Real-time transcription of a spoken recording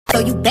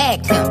you back.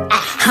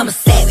 I'm a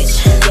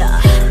savage,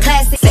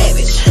 classy,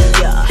 savage,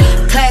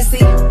 classy,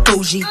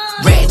 bougie,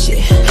 ratchet,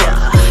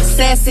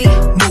 sassy,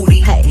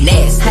 moody,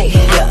 nasty,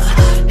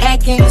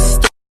 hacking,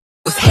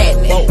 what's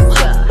happening?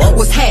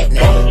 What's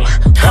happening?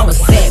 I'm a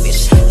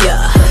savage,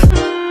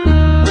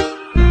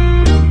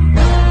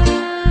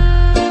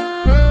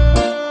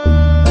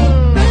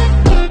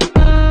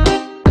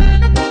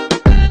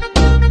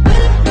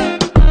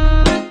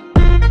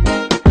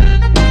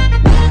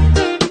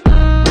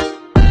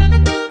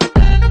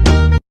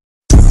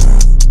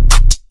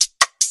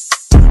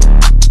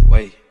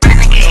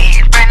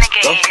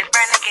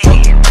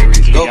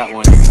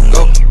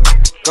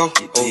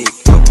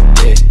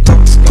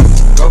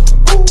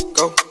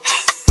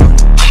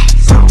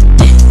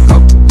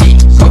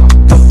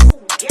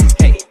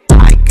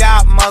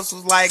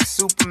 like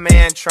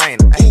Superman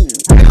trainer,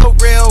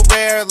 real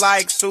rare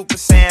like Super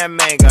Saiyan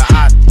Mega.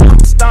 I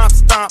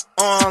stomp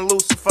on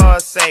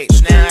Lucifer's Satan.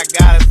 Now I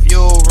got a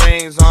few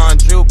rings on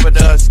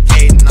Jupiter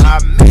skating. I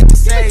meant to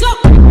say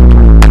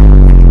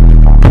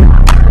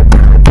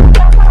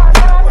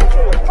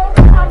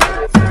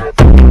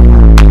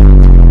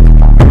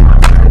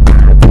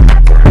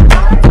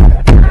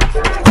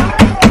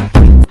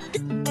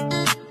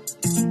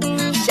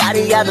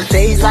Shawty got the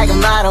face like a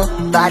model,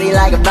 body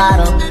like a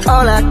bottle.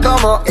 Hola,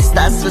 como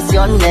estás? What's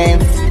your name?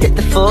 Hit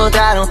the full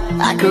throttle,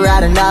 I could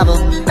write a novel.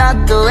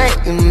 Not the way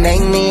you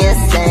make me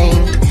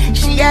insane.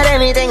 She got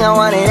everything I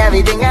wanted,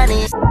 everything I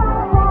need.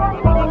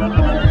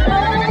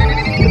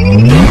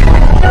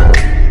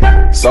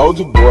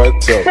 Soulja Boy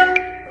tough.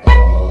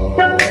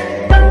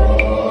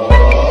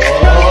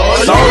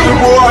 Soulja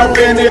Boy, I've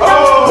been it.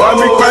 Why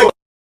me crack?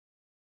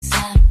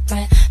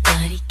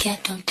 But he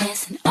kept on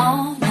dancing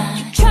all night.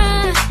 You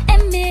try,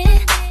 admit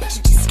it, but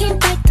you just can't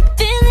break the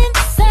feeling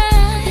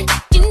inside.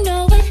 You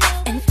know it,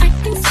 and I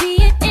can see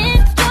it in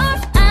your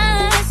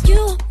eyes. You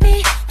and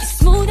me, as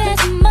smooth as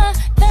a mother.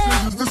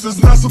 This is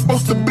not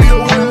supposed to be a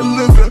way of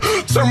living.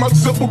 Turn my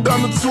temple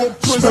down into a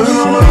prison. Spending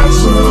all my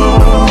nights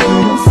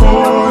alone,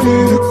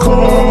 40 to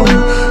call you.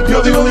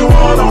 You're the only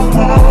one I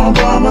want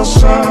by my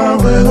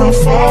side when I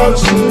fall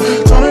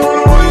asleep. Tell me what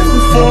I'm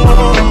waiting for.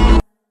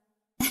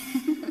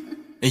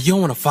 And you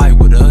don't wanna fight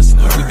with us.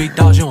 We big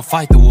dogs, you don't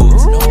fight the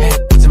wolves. No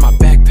hats in my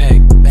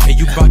backpack. Hey,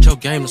 you brought your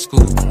game to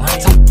school. You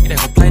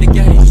never play the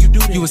game.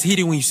 You was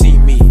heated when you see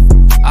me.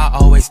 I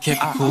always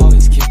kept it cool.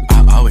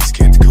 I always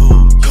kept it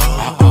cool.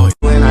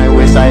 When I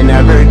wish I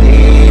never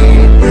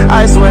did.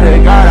 I swear to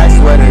God, I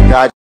swear to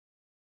God.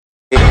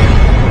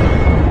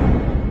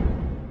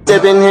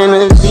 Dipping in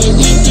the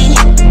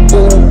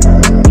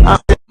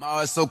My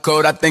heart's so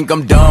cold, I think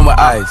I'm done with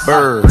ice.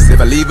 Birds,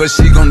 if I leave her,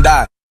 she gon'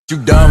 die. You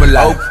done with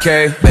life.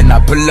 Okay, better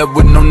not pull up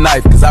with no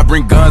knife, cause I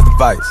bring guns to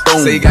fight.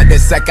 Say you got that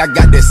sack, I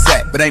got that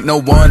sack, but ain't no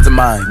ones of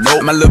mine.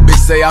 Nope. My little bitch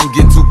say I'm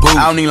getting too booed.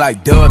 I don't even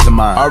like dubs of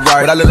mine.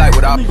 Alright, but I look like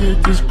what I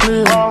get this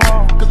clear,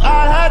 cause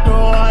I had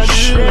no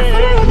idea.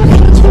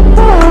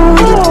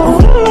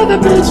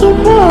 Too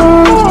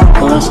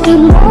much. Let's get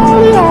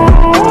money on.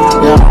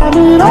 Yeah, I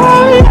need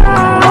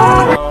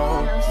all.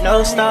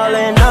 no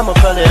stalling, I'ma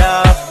pull it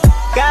off.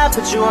 God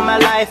put you in my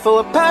life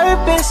for a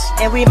purpose,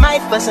 and we might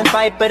fuss and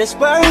fight, but it's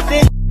worth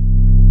it.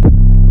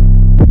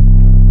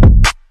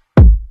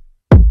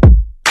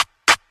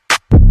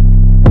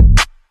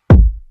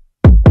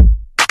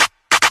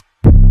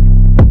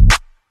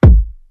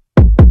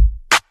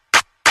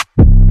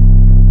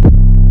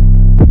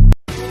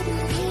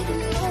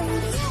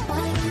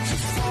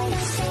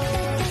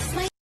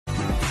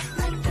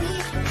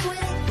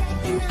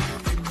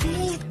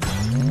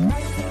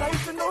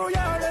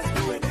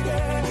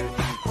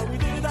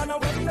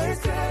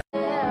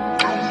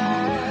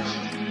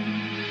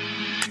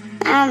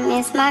 I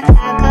miss my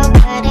cocoa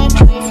butter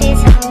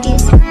kisses. Hope you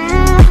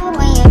smile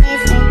when you're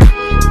missing.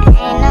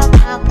 Ain't no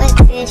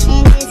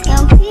competition, just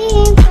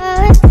competing for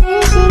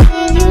attention.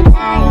 Did you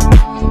like?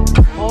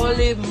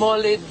 Holy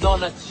moly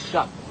donut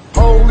shop.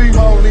 Holy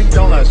moly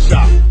donut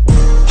shop.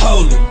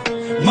 Holy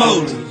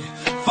moly,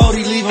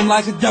 40 leave him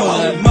like a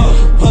donut.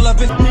 Pull up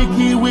and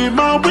Picky with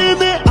my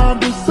women, I'm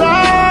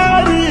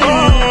deciding.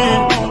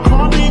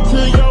 Call me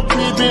to your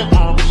crib and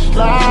I'm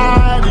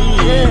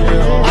sliding.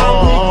 I'm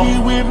picky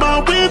with my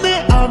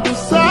women, I'm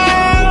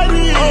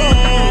deciding.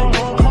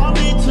 Call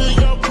me to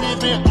your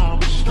crib and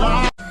I'm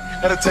sliding.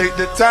 Gotta take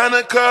the time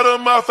to cut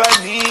them off, I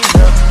need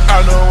ya. I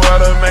know how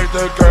to make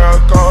the girl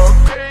go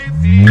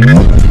crazy.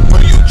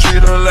 When you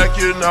treat her like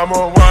your number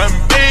one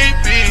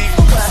baby.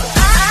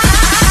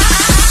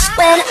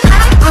 When I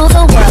rule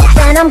the world,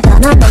 then I'm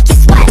gonna make you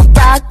sweat.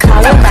 Dog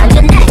collar around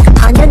your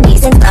neck, on your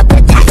knees and rub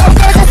it down.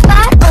 There's a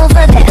spot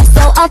over there,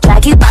 so I'll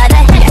drag you by the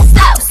hair.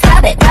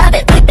 Scrub it,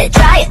 whip it,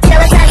 dry it,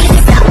 till it's time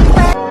you stop.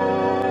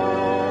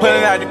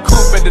 pulling out the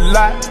coupe at the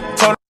lot.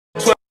 Told her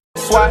 12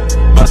 swat,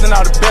 busting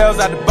all the bells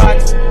out the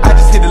box. I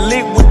just hit a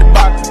lick with the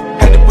box,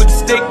 had to put the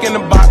stick in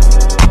the box.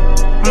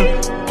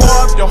 Pour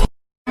up your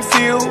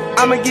seal,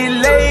 I'ma get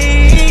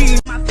laid.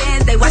 My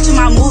fans, they watching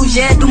my moves,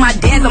 yeah, do my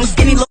dance. I'm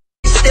skinny, little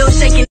still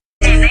shaking,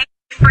 and they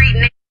free,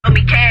 nigga, owe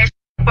me cash.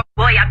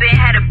 Boy, I been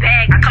had a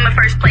bag, I come in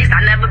first place,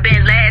 I never been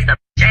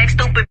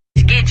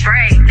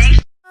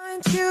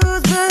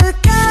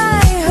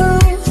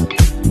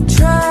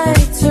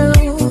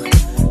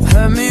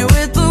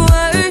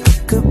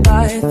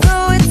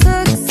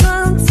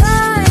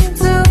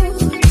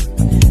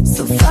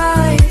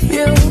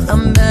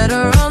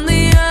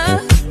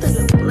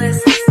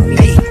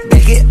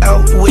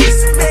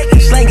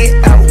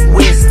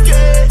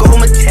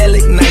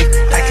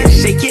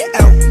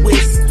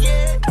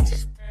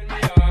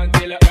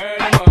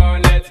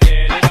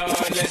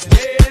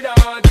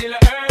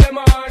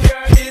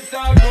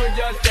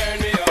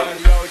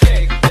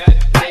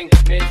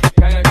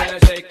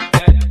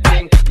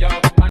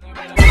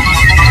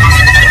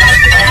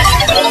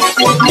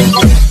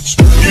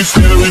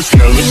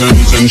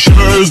send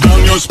shivers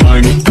down your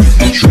spine.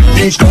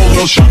 Shrieking skull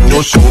will shock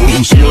your soul,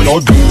 seal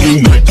your doom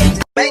tonight.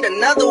 Made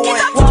another one.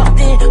 Walked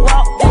in,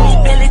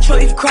 Billy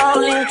Troy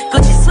crawling,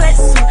 Gucci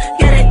sweatsuit,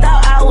 yeah, they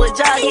thought I was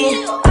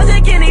jogging. I'm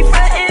taking it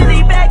front and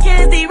lean back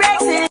in the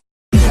racks and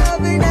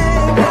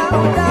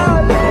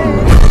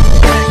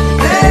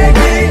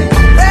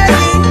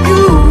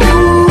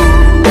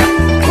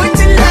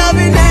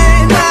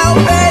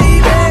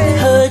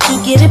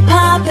get it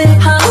poppin',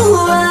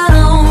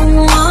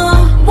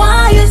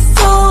 why you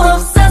so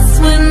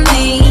obsessed with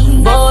me?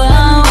 Boy,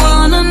 I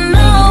wanna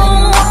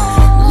know,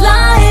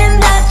 lying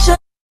that you're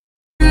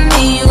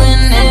me when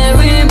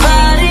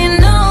everybody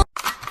knows.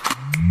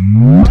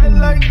 I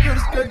like your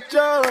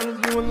sketches,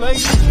 you like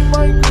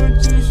my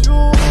Gucci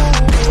shoes.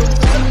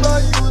 I buy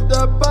you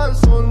the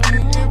pants only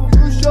if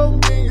you show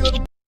me your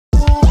move.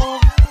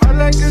 I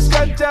like your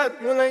sketches,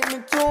 you like me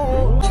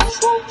too.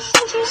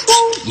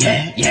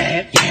 Yeah.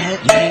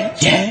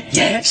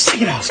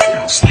 Stick it out.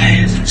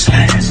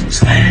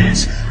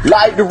 Slash.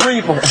 Like the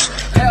Reaper.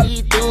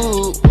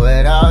 Do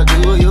what all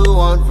do you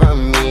want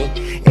from me?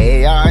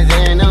 ARs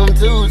and them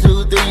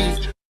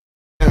 223s.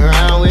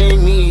 Around with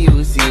me,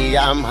 you see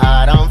I'm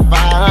hot, I'm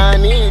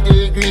 500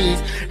 degrees.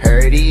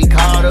 Heard he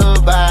caught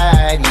a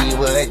body,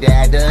 what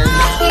that does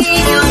not.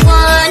 You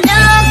want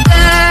a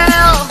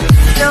girl,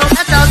 don't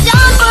have to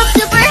jump up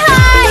super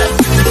high,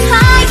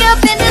 high up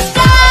in the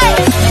sky.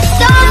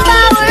 Some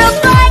power of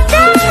black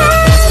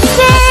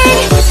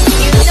dancing.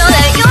 You know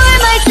that you're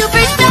my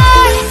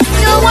superstar.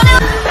 Don't wanna.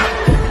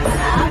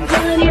 I'm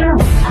pulling it on.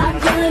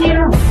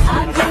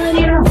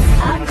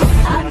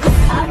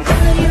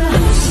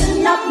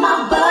 Loosen up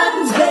my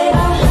buttons, baby,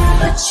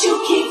 but you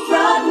keep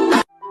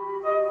frontin'.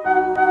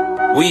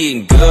 We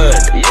eating good.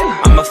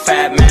 I'm a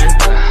fat man.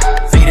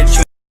 Feed it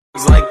you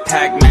like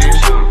Pac-Man.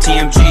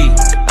 TMG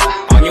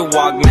on your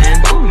walk, man.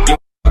 You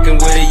fucking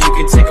with it, you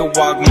can take a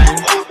walk, man.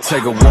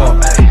 Take a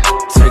walk,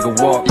 take a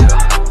walk.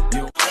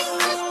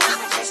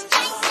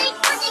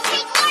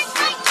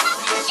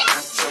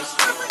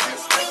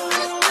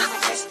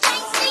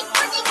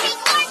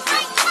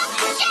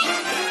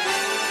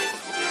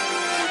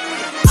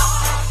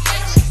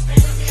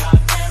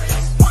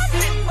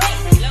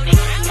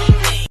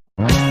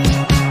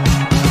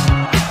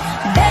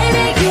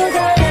 Baby, you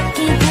got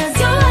lucky 'cause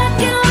you're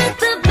rockin' with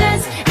the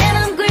best. And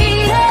I'm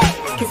greedy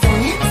 'cause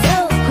I'm so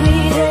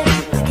greedy.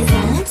 'Cause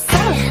I'm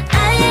so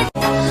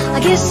I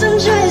guess I'm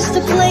dressed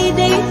to play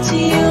date to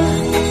you.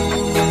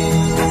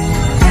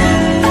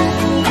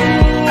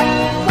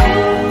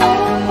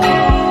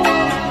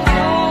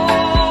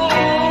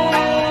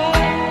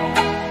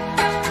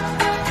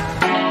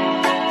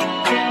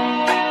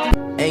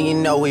 And you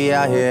know we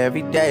out here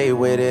every day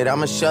with it.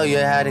 I'ma show you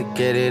how to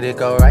get it. It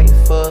go right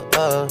foot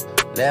up,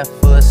 left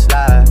foot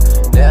slide,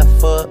 left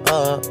foot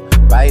up,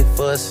 right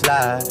foot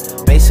slide.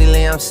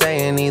 Basically I'm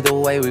saying either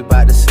way we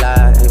bout to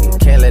slide. Hey,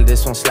 can't let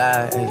this one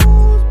slide. Hey.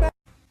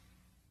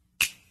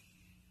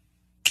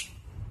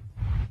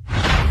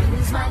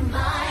 Lose my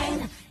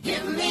mind,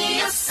 give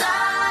me a sign.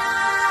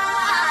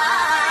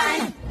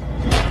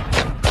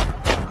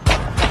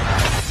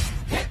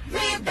 Hit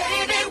me,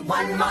 baby,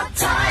 one more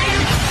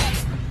time.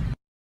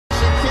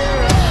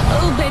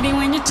 Oh, baby,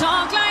 when you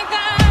talk like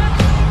that,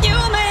 you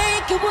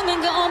make a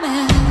woman go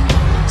mad.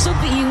 So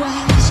be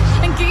wise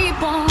and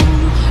keep on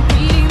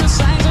reading the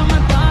signs on my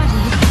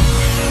body.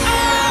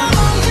 I'm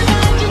on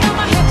tonight, you know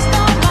my hips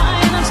don't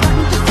lie, and I'm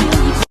starting to feel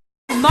you.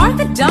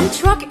 Martha Dump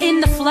Truck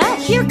in the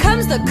flesh. Here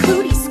comes the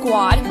cootie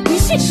squad. We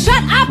should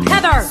shut up,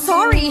 Heather.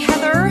 Sorry,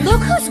 Heather.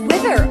 Look who's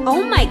with her.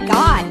 Oh my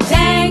god.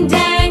 Dang,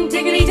 dang,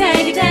 diggity,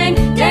 dang, dang,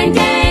 dang,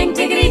 dang,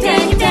 diggity,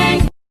 dang,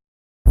 dang.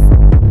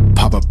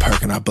 Pop a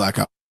perk and I black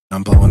out.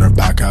 I'm blowing her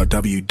back out.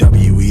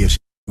 WWE if she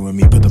with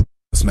me, put the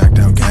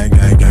smackdown gang.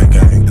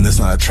 And this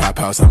not a trap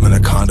house, I'm in a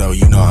condo.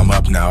 You know I'm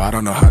up now. I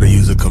don't know how to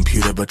use a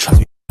computer, but trust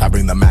me, I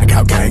bring the Mac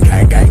out gang.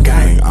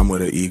 I'm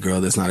with an E-girl,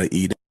 that's not an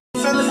E.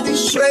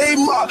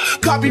 Trademark,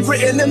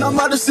 copywritten in all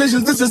my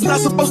decisions. This is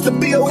not supposed to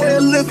be a way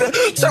of living.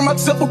 Turn my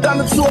temple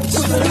down into a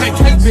prison.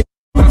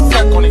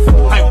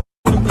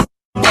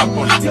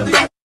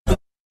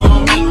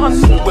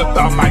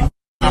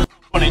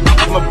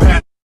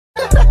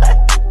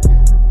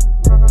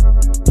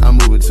 I'm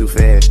moving too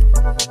fast.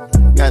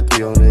 Got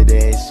 3 on the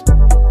dash.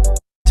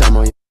 Time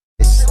on your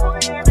ass.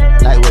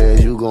 Like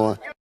where's you going?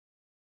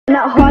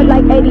 Not hard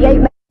like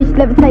 88,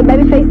 levitate,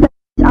 baby face.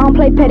 I don't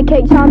play patty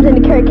cake, charms in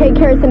the carrot cake,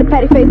 carrots in the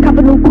patty face,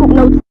 couple new coupe,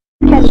 no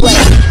candy way.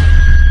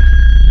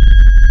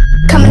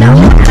 Coming out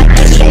hard like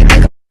 88,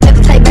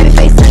 levitate, baby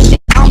face.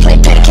 I don't play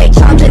patty cake,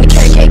 charms in the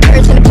carrot cake,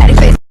 carrots in the patty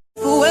face.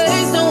 For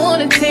words, don't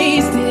wanna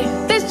taste it.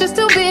 That's just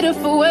too bitter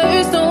for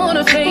words, don't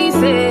wanna face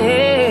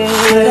it.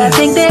 But I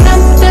think that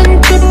I'm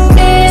done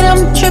tripping,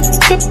 I'm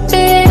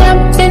tripping,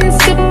 I've been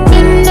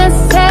sipping,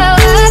 that's how I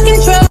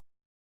control.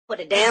 Put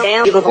it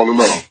down. You gon' fall in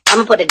love.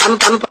 I'ma put it down. You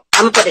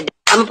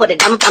put it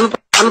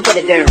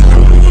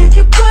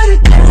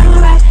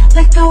down right,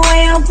 like the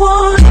way I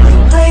want it.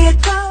 Play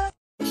it down.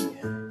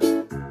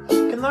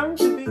 Can learn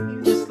to be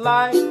just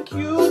like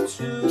you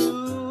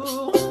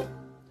too.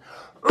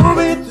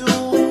 Ruby do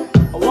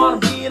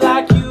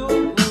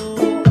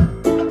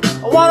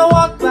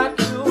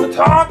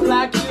talk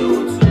like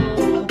you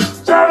do.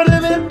 Try to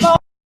live it more.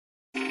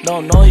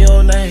 Don't know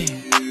your name.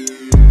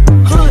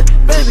 Hood,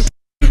 baby.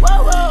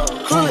 Whoa, whoa.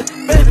 Hood,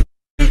 baby.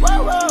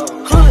 Whoa, whoa.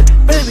 Hood,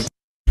 baby.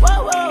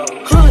 Whoa, whoa.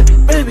 Hood,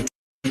 baby.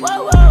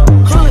 Whoa, whoa.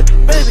 Hood,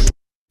 baby.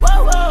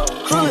 Whoa, whoa.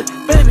 Hood,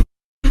 baby.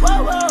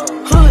 Whoa, whoa.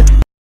 Hood.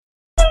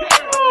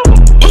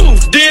 Ooh,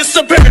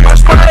 disappear.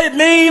 Sprite,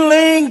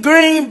 lean,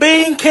 green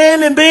bean,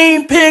 cannon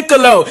bean,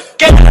 piccolo.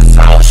 Gas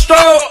out,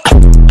 straw.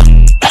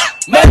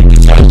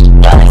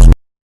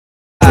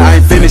 I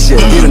ain't finished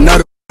yet. Need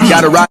another.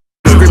 Gotta rock.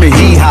 Screaming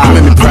hee-haw. You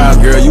made me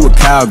proud, girl. You a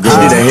cowgirl.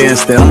 Did a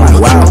handstand. I'm like,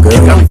 wow,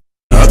 girl. Got me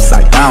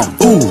upside down.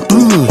 Ooh,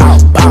 bow,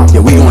 bow.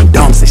 Yeah, we going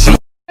dumb. Say she.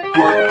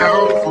 Work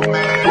out for me.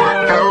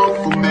 Work out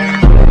for me.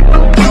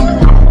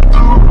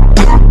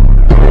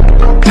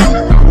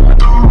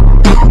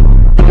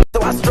 So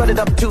I strutted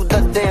up to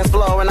the dance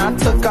floor and I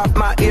took off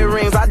my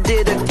earrings. I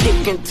did a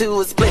kick into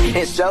a split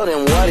and showed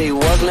him what he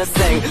was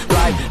missing.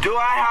 Like, Do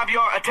I have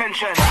your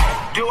attention?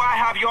 Do I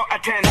have your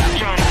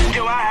attention?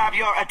 Do I have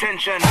your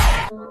attention?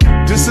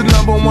 This is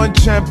 #1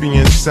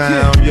 champion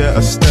sound. Yeah,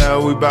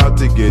 Estelle, we about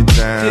to get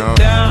down.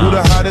 Who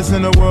the hottest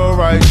in the world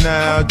right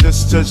now?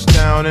 Just touched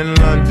down in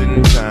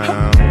London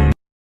town.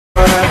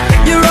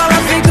 you're all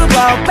I think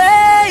about,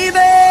 baby.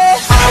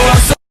 I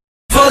was so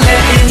for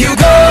letting you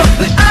go,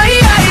 but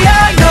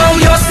I know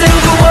you're still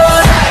the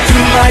one.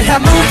 You might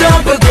have moved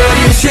on, but girl,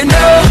 you should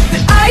know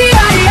that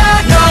I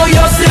know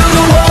you're still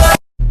the one.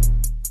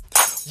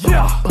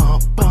 Yeah,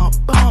 bump, bump,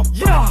 bump,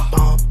 yeah,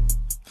 bump,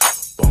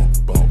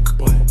 bump, bump,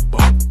 bump,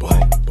 bump,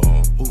 bump,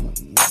 bump. Ooh,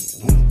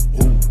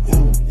 ooh, ooh,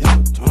 ooh, yeah.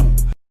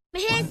 My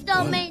hands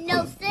don't make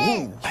no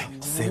sense.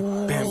 Sit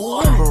back,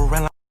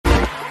 around.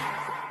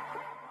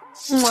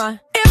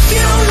 If you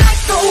don't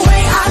like the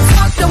way I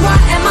talk, then why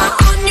am I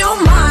on your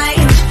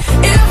mind?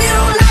 If you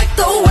don't like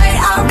the way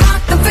I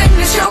rock, then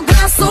finish your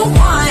glass of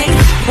wine.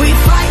 We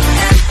fight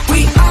and we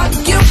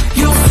argue,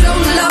 you still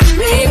love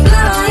me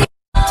blind.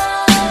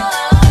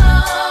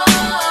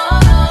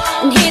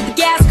 And hit the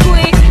gas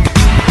quick.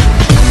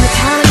 I'm the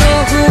kind of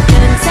girl who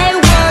can say a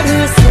word, who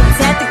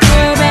sits at the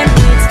curb and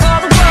waits for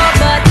the world,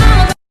 but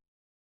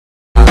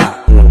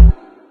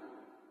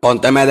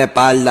Pónteme de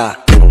espalda.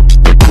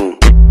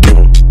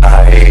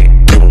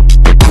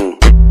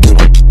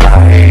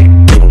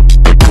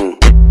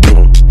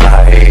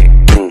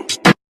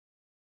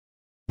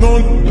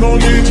 No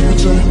need to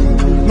pretend.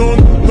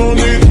 No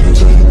need to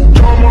pretend.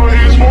 Drama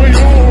is for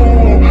you.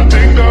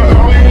 Take that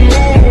how you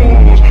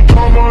lose.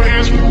 Drama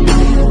is for you.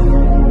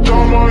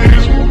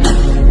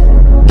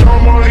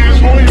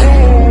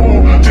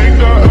 Take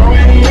that how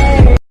you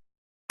lose.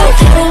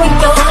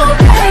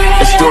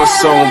 Let's do a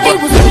song, but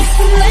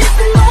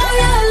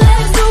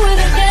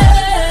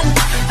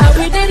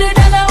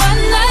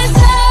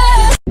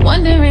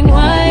Wondering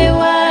why?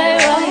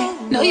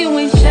 No, you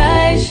ain't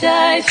shy.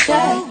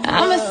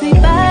 I'ma say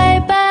bye.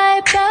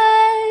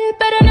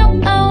 Better know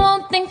I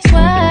won't think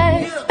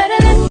twice. Better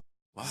than.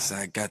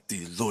 I got the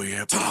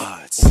lawyer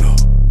parts. 1,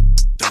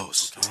 2,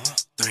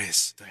 3,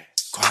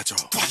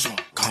 4.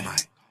 Come on.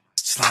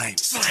 Slime.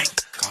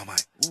 Come on.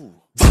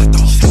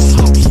 Vato.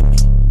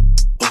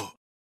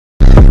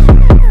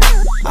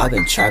 I've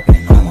been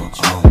trapping on my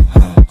own.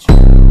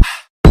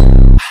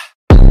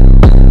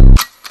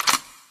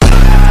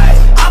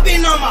 I've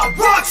been on my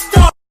rock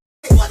star.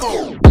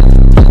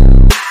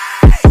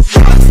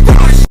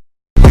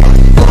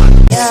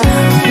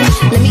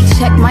 Let me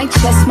check my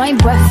chest, my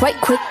breath right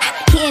quick.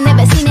 He ain't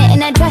never seen it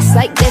in a dress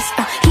like this.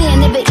 He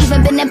ain't never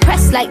even been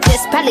impressed like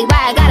this. Probably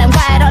why I got him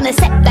quiet on the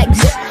set like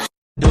zip.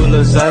 Do a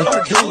little Zay.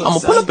 I'ma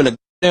pull up in a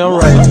damn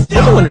right.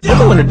 Never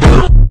wanna do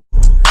it.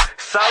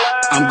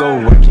 I'm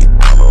gon' work it.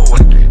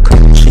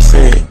 She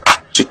said,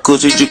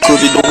 jacuzzi,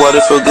 the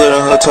water feel good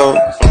on her toes.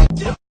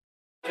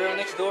 Girl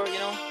next door, you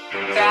know.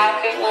 God,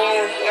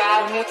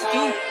 what to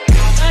do?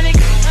 Honey,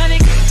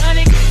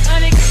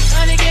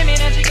 give me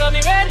that. She got me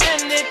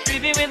red-handed,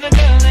 creepy with the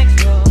girl next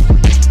door.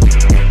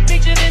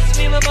 Picture this,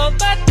 we were both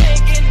butt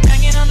naked,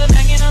 hanging on the.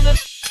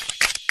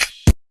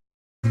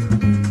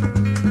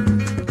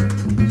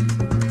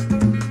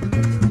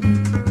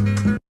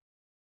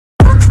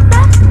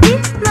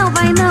 Não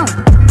vai não.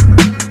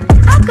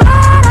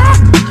 Agora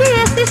que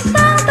esse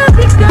som tá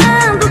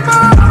ficando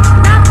bom.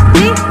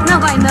 Não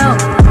vai não.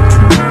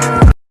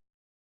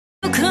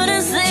 You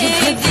couldn't say you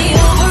put the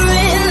over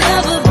in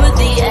never put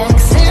the X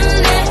in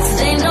next.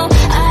 They know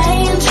I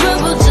ain't in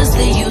trouble, just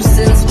the you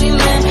since we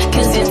met.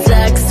 Cause you're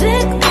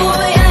toxic,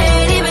 boy. I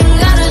ain't even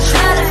gotta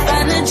try to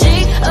find the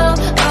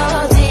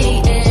G-O-O-D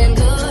and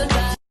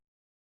goodbye.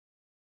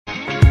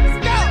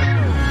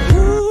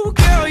 Ooh,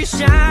 girl, you're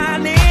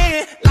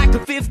shining like a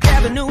Fifth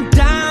Avenue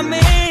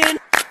diamond.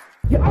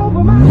 You're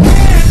over my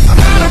head. I'm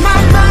out of my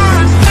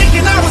mind,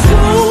 thinking I was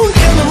cool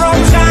in the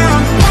wrong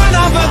time. One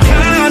of a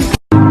kind.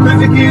 Let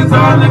the kids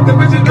all lick the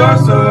bitches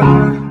closer.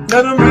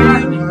 Let them in.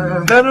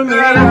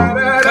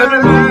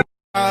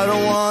 I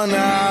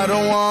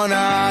don't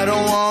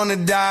wanna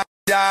die.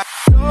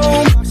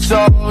 Sold my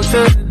soul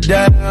to the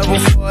devil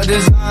for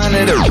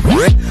designing it.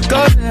 Go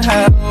to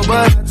hell,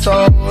 but I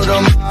told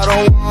him I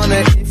don't want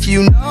it. If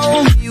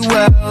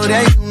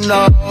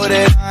know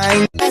that I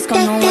ain't. Let's go,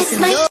 no one can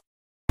do.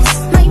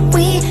 My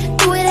way,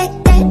 do it like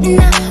that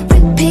and I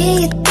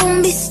repeat.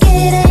 Don't be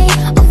scared, I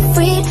ain't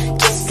afraid.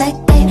 Just like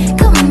that,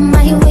 come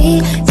my way.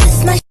 Just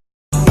my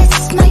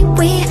that's my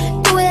way.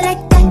 Do it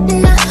like that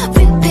and I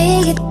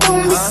repeat.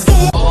 Don't be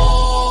scared.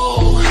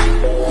 Oh,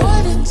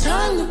 what a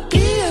time to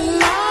be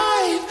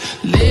alive.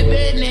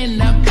 Living in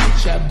the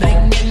picture,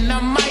 banging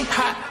on my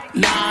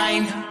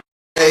hotline.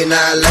 Hey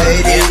now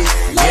ladies,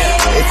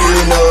 if you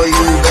know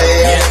you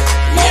bad,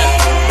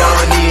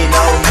 don't need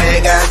no man,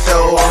 got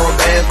your own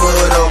band,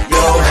 put up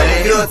your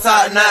hand. You a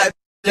top notch,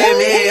 let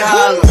me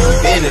holler.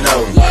 Bend it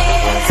over,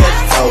 touch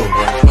it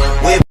over,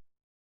 whip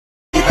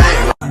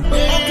bang.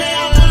 Okay,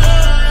 I pull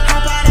up,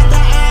 hop out at the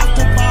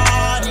after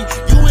party.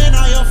 You and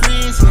all your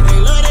friends, yeah, they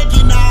love that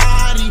get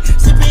naughty.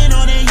 Sipping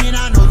on that hen,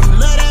 I know you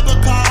love that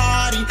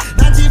Bacardi.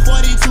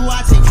 1942,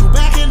 I take you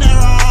back in that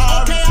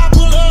Rari. Okay, I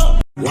pull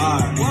up.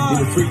 Why?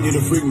 Need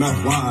a freak, not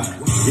why.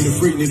 Need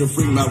a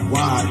freak, not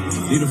why.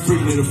 Need a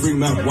freak,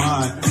 not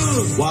why.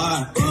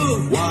 Why?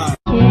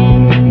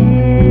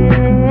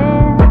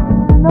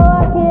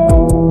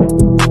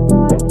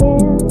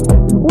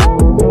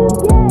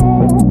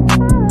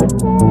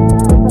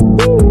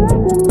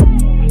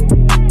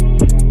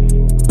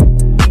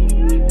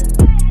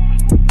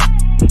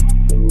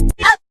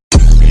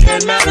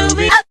 And my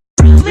Ruby,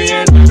 Ruby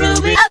and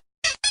Ruby.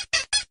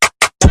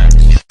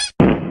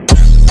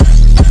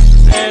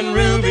 And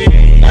Ruby,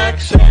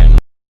 action.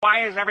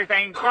 Why is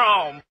everything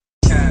chrome?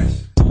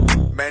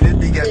 Man, this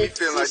beat got me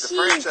feeling like the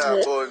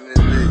franchise boys in this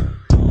beat.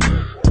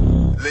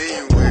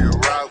 Lean with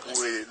it, rock with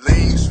it,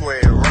 lean,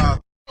 sway,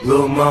 rock.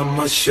 Little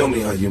mama, show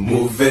me how you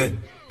move it.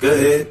 Go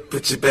ahead,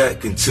 put your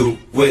back into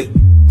it.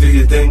 Do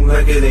your thing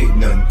like it ain't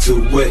nothing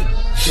to it.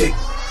 Shake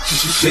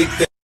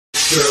that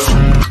girl.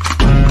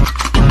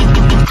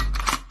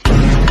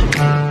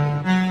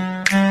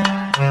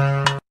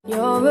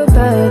 You're a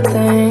bad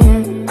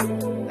thing.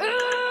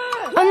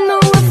 I know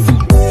I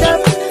fucked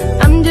up.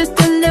 I'm just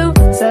a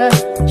loser.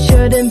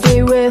 Shouldn't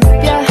be with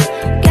ya.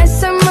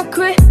 Guess I'm a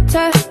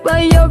quitter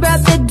while you're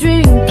out there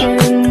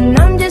drinking.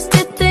 I'm just a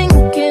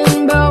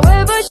thinking about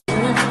whatever.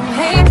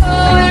 Hey boy,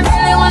 I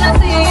really wanna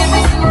see if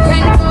you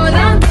can go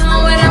downtown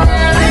with a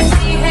girl like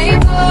me. Hey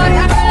boy,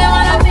 I really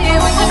wanna be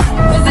with you.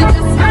 Is it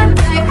just my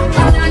type?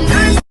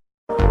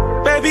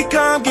 Baby,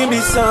 come give me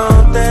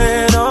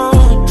something, oh.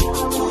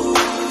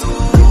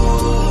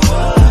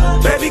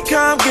 Baby,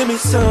 come give me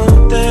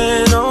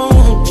something, oh.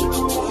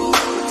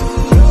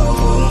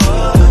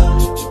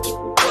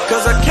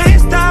 Cause I can't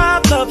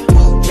stop loving.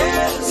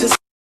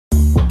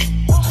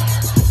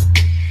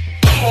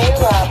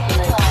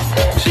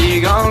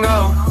 She gon' go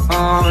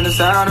on the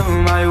sound of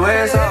my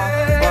waist off.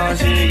 While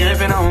she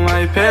gripping on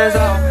my peso.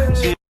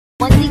 She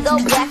Once he go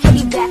back, he'll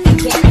be back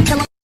again. Tell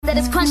him that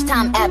it's crunch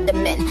time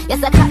abdomen.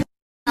 Yes, I cut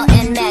out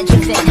and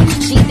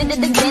adjuvant. She did it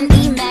again,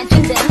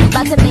 imagine them.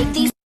 About to make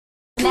these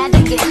mad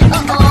again.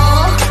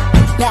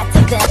 Back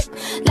to them.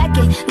 Like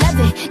it, love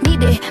it,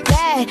 need it,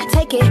 bad.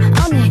 Take it,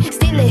 own it,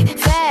 steal it,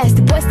 fast.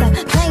 The boy stop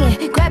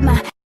playing, grab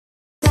my.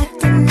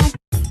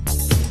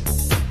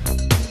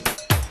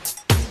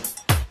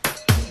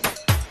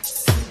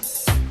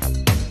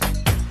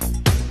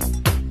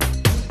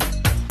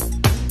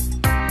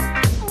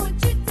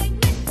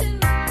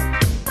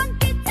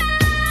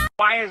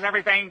 Why is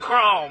everything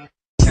chrome?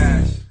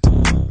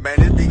 Man,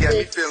 this beat got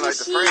me feeling like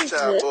the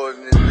franchise boys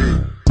in this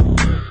beat.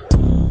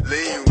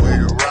 Lean with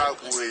it, rock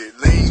with it,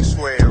 lean,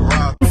 sway,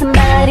 rock.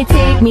 Somebody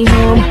take me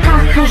home. Ha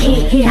ha he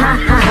he ha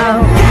ha ho.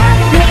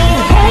 Love me,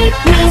 hate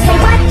me, say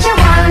what you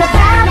want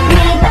about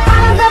me. But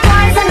all the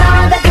boys and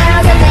all the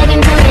girls are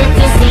begging to let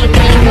you see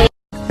me.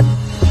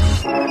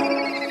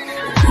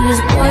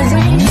 These boys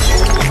ain't.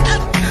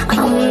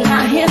 I'm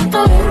not here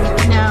for you.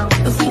 No.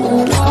 If you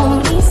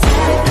want me,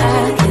 say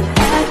I can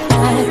act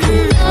like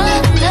you.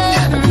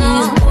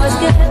 These boys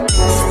get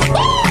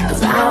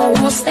cause I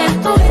won't stand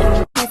for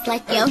you. It's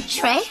like, yo,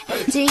 Trey,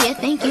 do you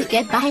think you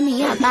could buy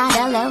me a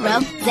bottle of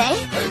rosé?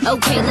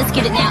 Okay, let's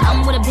get it now.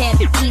 I'm with a band,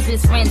 keys to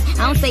his friends.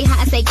 I don't say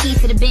hi, I say keys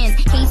to the Benz.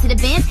 Keys to the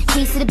Benz,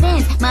 keys to the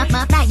Benz. My,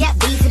 yeah,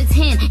 B to the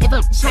 10. If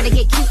I try to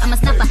get cute, I'm a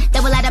snuffer.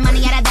 Double out of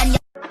money, out of done.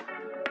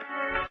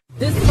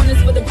 This one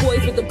is for the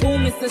boys with the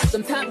booming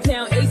system. Top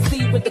down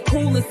AC with the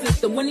cooling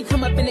system. When he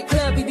come up in the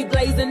club, he be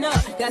blazing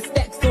up. Got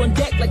stacks on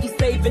deck like he's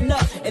saving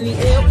up. And he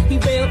ill, he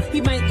real, he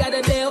might got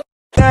a deal.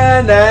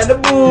 Nah, the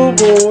boo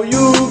boo,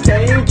 you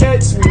can't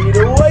catch me.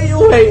 The way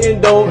you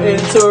hating don't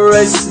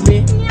interest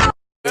me.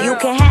 You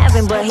can have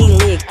him, but he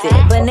licked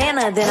it.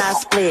 Banana, then I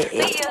split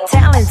it.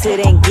 Talented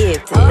and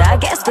gifted. I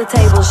guess the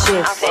table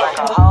shifted.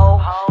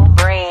 Whole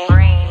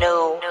brand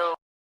new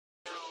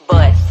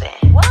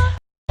bustin'.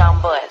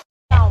 I'm bustin'.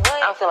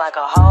 I feel like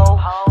a whole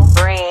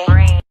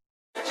brand.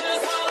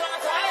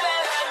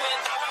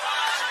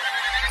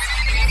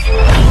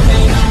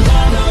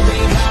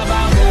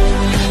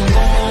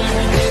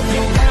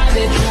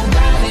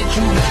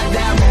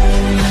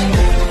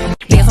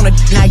 Dance on the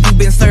now you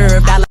been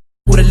served. I like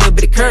with a little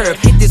bit of curve.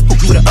 Hit this poop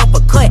with an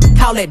uppercut.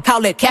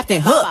 Call it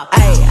Captain Hook.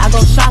 Ayy, I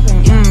go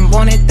shopping,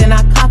 want it, then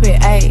I cop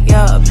it. Ayy,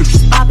 yeah,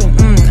 bitches popping,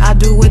 I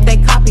do what they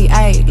copy.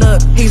 Ayy,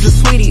 look, he's a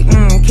sweetie,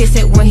 kiss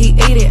it when he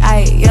eat it.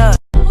 Ayy, yeah.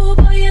 Ooh,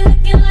 boy, you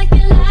looking like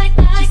you like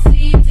that.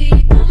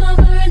 GCD, come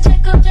over and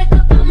check up,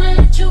 I'ma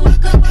let you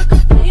work up.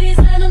 Ladies,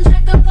 let him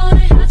check up on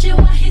it. Watch it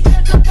while he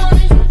check up on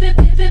it.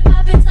 Pip it,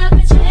 pop it, top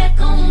it,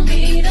 check on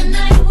me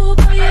tonight. Ooh,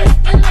 boy, you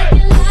looking like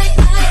you like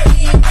that.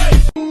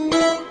 Who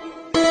that?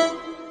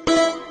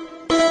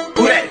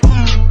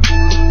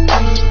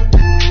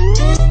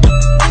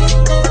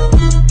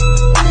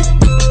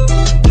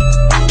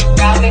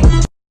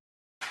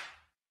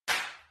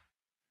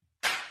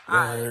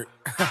 Word.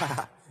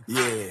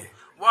 Yeah.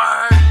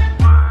 Word.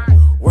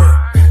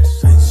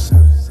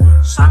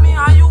 Show me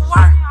how you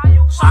work.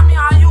 Show me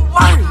how you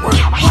work.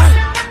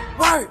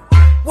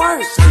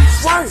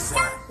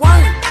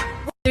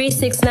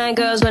 369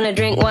 girls wanna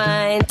drink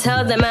wine.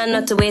 Tell the man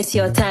not to waste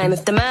your time.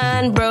 If the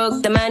man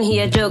broke, the man he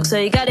a joke. So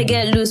you gotta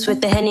get loose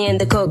with the Henny and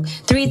the Coke.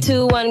 3,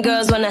 2, 1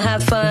 girls wanna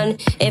have fun.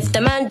 If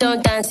the man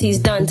don't dance, he's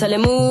done. Tell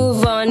him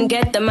move on,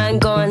 get the man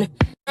gone.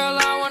 Girl,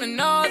 I wanna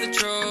know the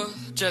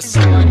truth, just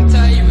so I can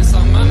tell you what's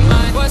on my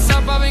mind. What's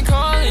up, I've been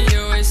calling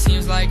you, it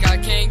seems like I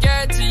can't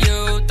get to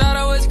you. Thought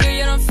I was good,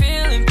 yet I'm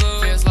feeling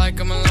blue. Feels like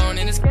I'm alone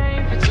in this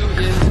game for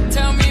 2 years.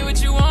 Tell me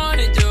what you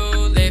wanna do,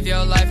 live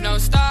your life, no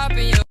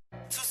stopping you.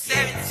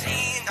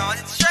 217 on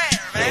the track,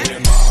 man. Me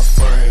and my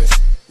friends,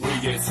 we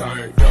get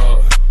turned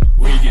up.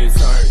 We get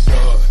turned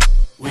up.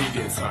 We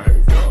get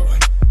turned up.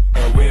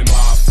 And with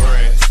my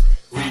friends,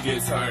 we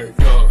get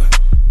turned up.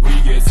 We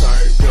get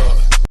turned up.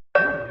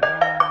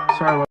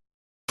 Sorry.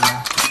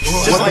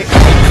 Just like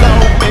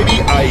cloud, baby,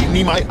 I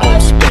need my own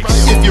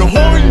space. If you're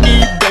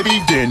horny,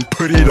 baby, then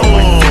put it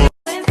on.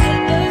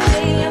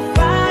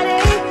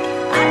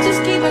 I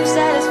just keep him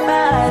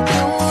satisfied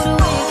through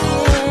the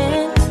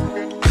weekend.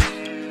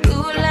 Do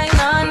like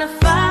 9 to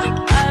 5,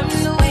 I'm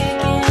the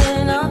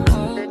weekend.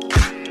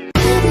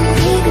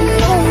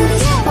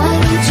 Why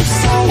don't you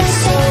say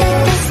so?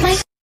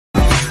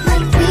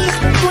 Like we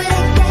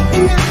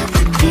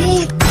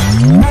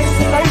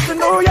Nice to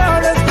know ya,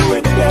 let's do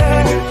it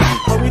again.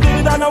 How we did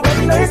it on a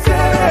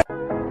Wednesday.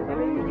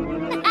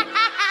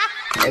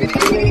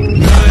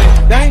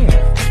 Damn,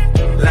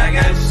 like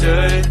I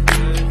should.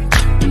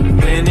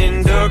 When in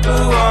dark, I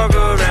walk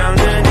around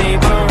the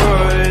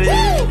neighborhood,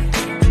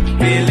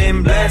 feeling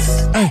blessed.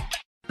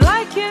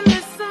 Liking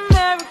this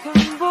American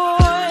boy.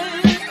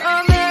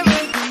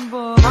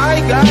 My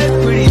guy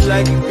pretty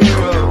like a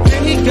girl.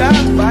 Then he got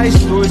vice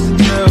towards the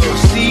girl.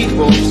 See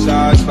both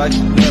sides like a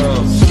girl.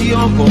 See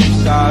on both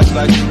sides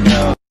like a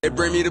girl. They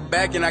bring me the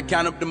back and I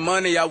count up the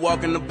money. I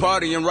walk in the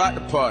party and rock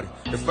the party.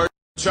 The first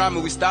try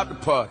me, we stop the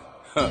party.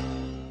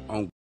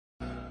 On.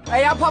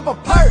 Hey, I pop a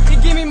perk, he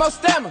give me more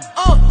stamina.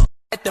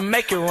 Let them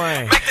make it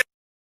rain.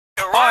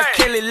 R.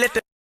 Kelly, let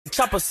the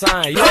chopper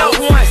sign. Step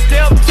 1,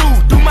 step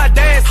 2, do my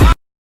dance.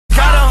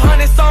 Got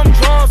 100 some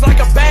drums like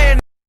a band.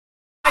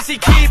 She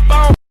keep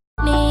on.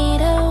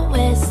 need a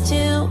waist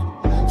to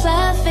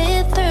fluff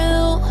it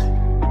through.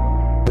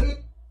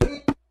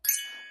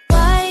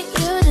 Why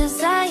you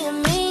desire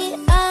me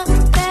up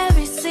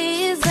every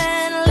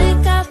season?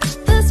 Lick up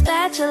the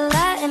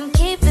spatula and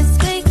keep it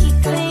squeaky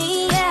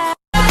clean. Yeah.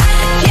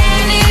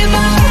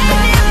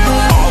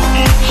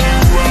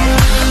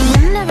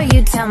 Whenever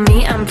you tell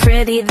me I'm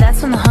pretty,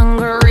 that's when the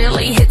hunger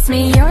really hits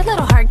me. Your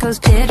little heart goes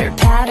pitter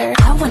patter.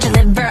 I want your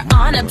liver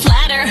on a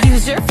platter.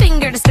 Use your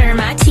finger to stir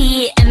my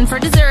tea, and for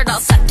dessert I'll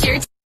suck your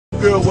teeth.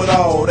 Girl with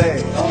all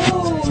that.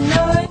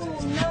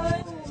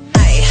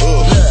 Hey,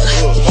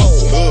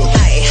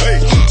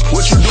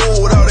 what you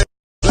doing with all that?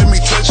 Let me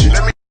touch it.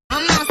 Let me.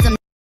 I'm on some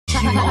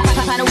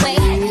by the way,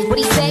 what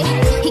he say?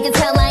 He can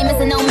tell I ain't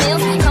missing no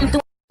meals. Come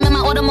through in my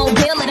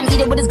automobile, let him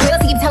eat it with his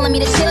grills. He keep telling me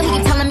to chill, he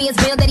keep telling me it's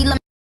real that he love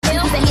me.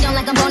 He say he don't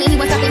like I'm bony, he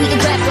wants something he can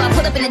grab. So I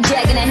pull up in the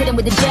jag and I hit him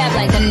with the jab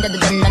like dun dun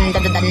dun dun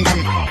dun dun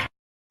dun.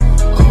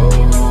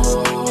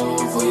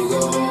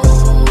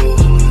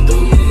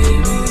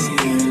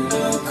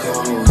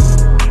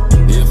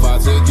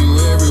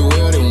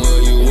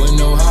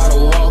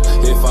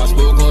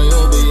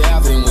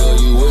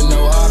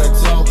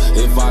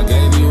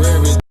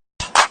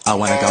 I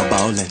wanna go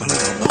bowling.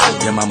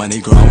 Your mama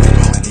need growing.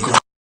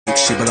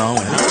 She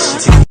blowing.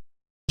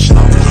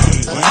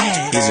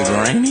 Is it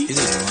rainy?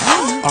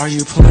 Are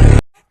you playing?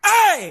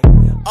 Hey!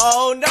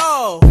 Oh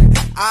no!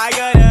 I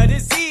got a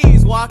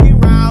disease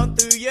walking around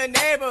through your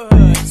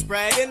neighborhood,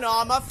 spreading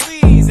all my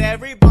fleas.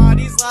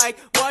 Everybody's like,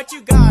 what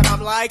you got?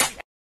 I'm like,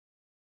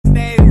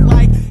 they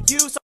like, you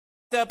so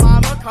up,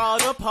 I'ma call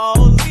the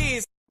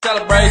police.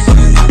 Celebration.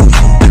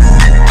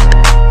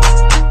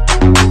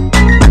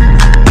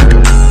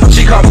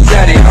 She call me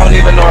daddy, I don't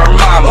even know her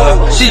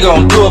mama. She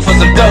gon' do it for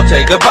some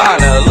Dolce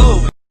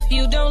Gabbana. If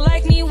you don't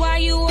like me, why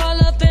you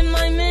all up in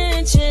my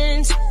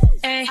mentions?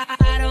 Ay,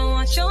 I don't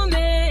want your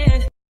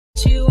man,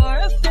 but you are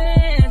a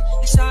fan.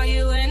 I saw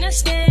you in the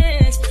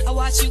stands, I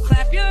watched you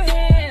clap your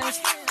hands.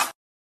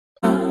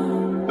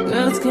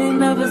 Girls can't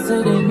never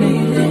say they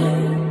need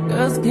it.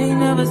 Girls can't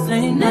never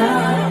say nah.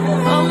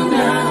 Oh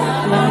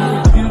nah.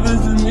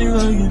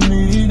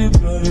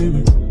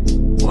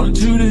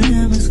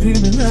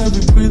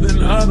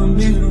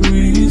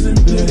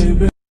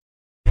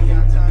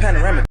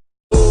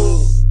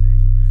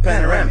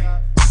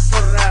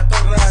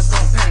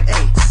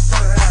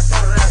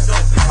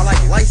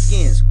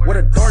 What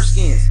the dark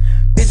skins?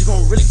 Bitch, you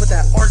gon' really put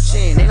that arch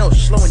in. Ain't no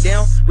slowing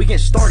down, we getting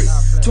started.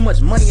 Too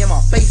much money in my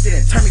face, it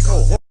done turn me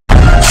cold.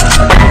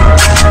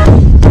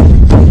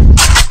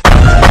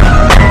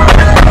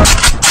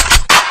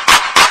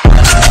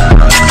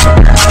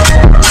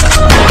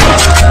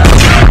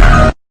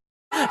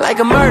 Like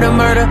a murder.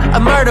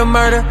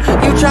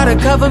 You try to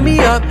cover me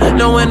up,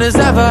 no one has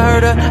ever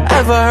heard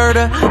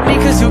her. Me,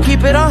 cause you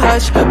keep it on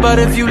hush. But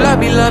if you love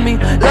me.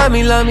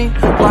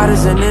 Why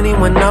doesn't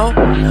anyone know?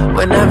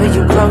 Whenever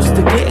you close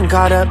to getting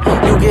caught up,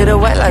 you get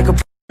away like a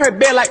Her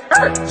bed like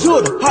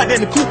Judah, hot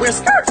in the coupe and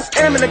skirt.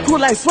 I'm in the coupe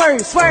like swerve.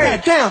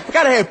 Damn, I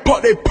gotta have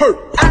pop that perk.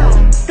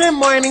 Good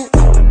morning,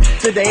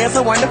 today is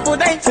a wonderful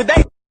day.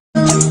 Today.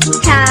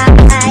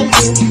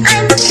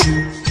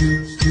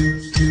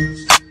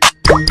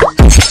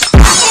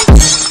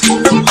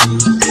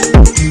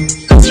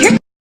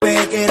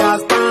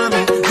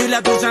 Dile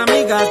a tus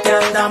amigas que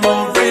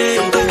andamos free.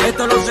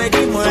 Esto lo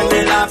seguimos en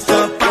el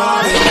after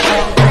party.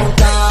 Con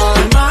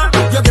calma,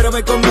 yo quiero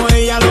ver cómo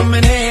ella lo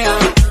menea.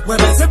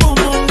 Mueve ese boom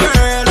boom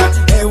girl.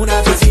 Es una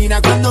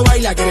asesina cuando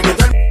baila, quiere que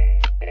tú.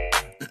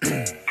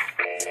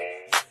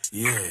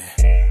 Yeah.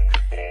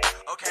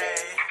 Okay,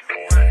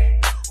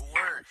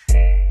 work.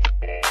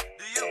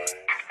 Do you?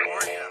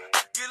 Or yeah.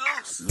 Get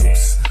loose.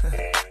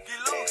 Get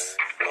loose.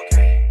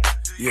 Okay.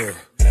 Yeah.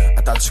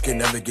 I thought you could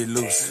never get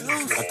loose.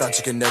 I thought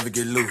you could never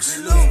get loose.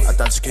 I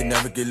thought you could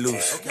never get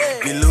loose.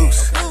 Get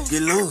loose.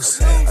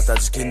 I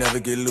thought you could never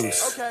get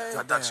loose.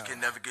 I thought you could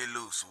never get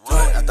loose.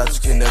 What? I thought you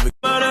could never.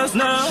 But us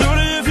now.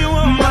 Shorty, if you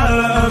want my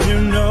love,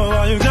 you know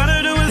all you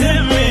gotta do is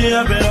hit me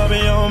up and I'll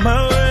be on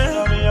my way.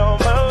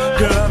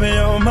 Girl, I'll be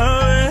on my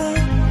way.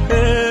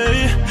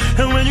 Hey.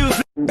 And when you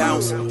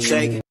bounce,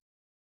 shake,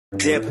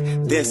 dip,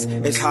 this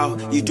is how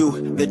you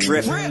do the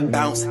drip.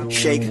 Bounce,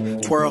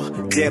 shake, twirl,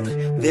 dip,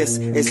 this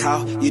is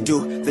how you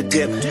do the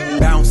dip.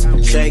 Bounce,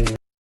 shake,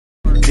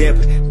 dip,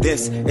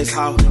 this is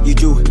how you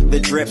do the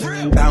drip.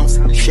 Bounce,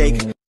 shake.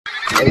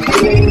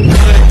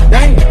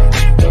 Dang,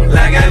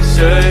 like I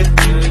should.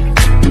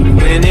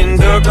 When in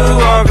dark,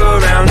 walk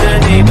around the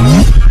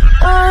neighborhood.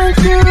 Aren't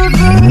you the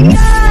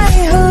guy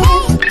who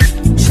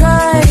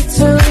tried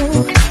to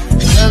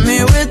hurt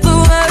me with the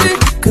word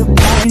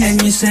goodbye?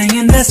 And you're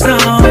singing that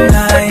song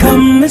like,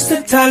 come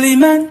Mr.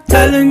 Tallyman,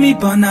 telling me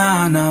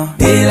banana.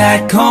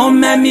 Daylight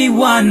come and me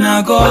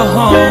wanna go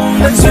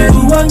home.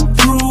 2-1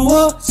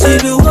 through see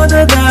the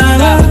water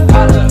dollar.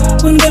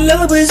 When the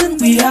love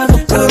isn't, we have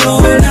a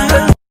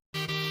corona.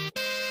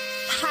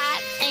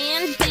 Hot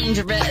and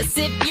dangerous.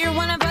 If you're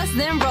one of us,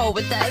 then roll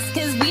with us.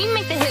 Cause we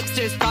make the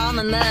hipsters fall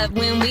in love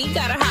when we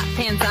got our hot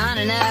pants on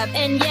and up.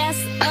 And yes,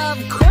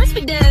 of course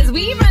we does.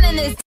 We running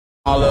this.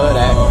 All of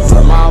that,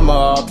 her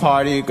mama a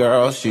party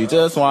girl, she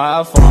just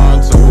wanna have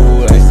fun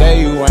too. They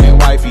say you ain't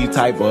wifey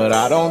type, but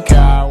I don't care,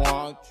 I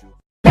want you.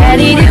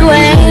 Ready to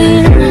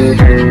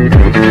win.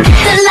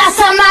 The last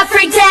time I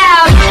freaked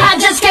out, I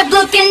just kept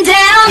looking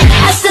down.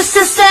 I just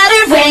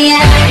started weighing,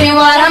 asking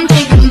what I'm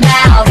thinking.